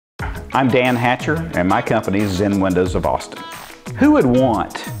I'm Dan Hatcher, and my company is Zen Windows of Austin. Who would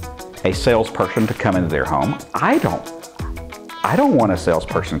want a salesperson to come into their home? I don't want a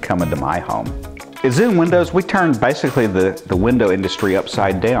salesperson come into my home. At Zen Windows, we turn basically the window industry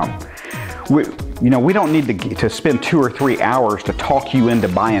upside down. We don't need to spend 2 or 3 hours to talk you into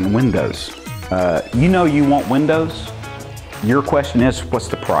buying windows. You want windows. Your question is, what's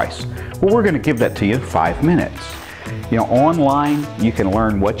the price? Well, we're going to give that to you in 5 minutes. Online, you can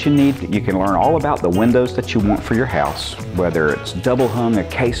learn what you need. You can learn all about the windows that you want for your house, whether it's double hung, a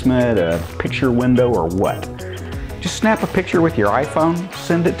casement, a picture window, or what. Just snap a picture with your iPhone,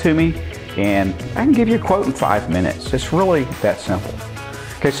 send it to me, and I can give you a quote in 5 minutes. It's really that simple.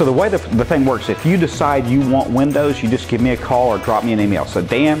 Okay, so the way the thing works, if you decide you want windows, you just give me a call or drop me an email. So,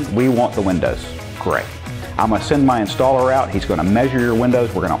 Dan, we want the windows. Great. I'm going to send my installer out. He's going to measure your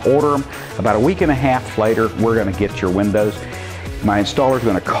windows. We're going to order them. About a week and a half later, we're going to get your windows. My installer is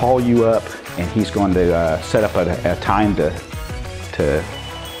going to call you up, and he's going to set up a time to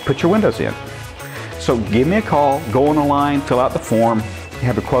put your windows in. So give me a call, go on the line, fill out the form, you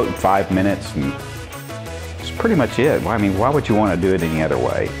have a quote in 5 minutes, and that's pretty much it. I mean, why would you want to do it any other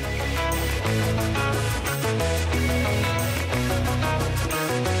way?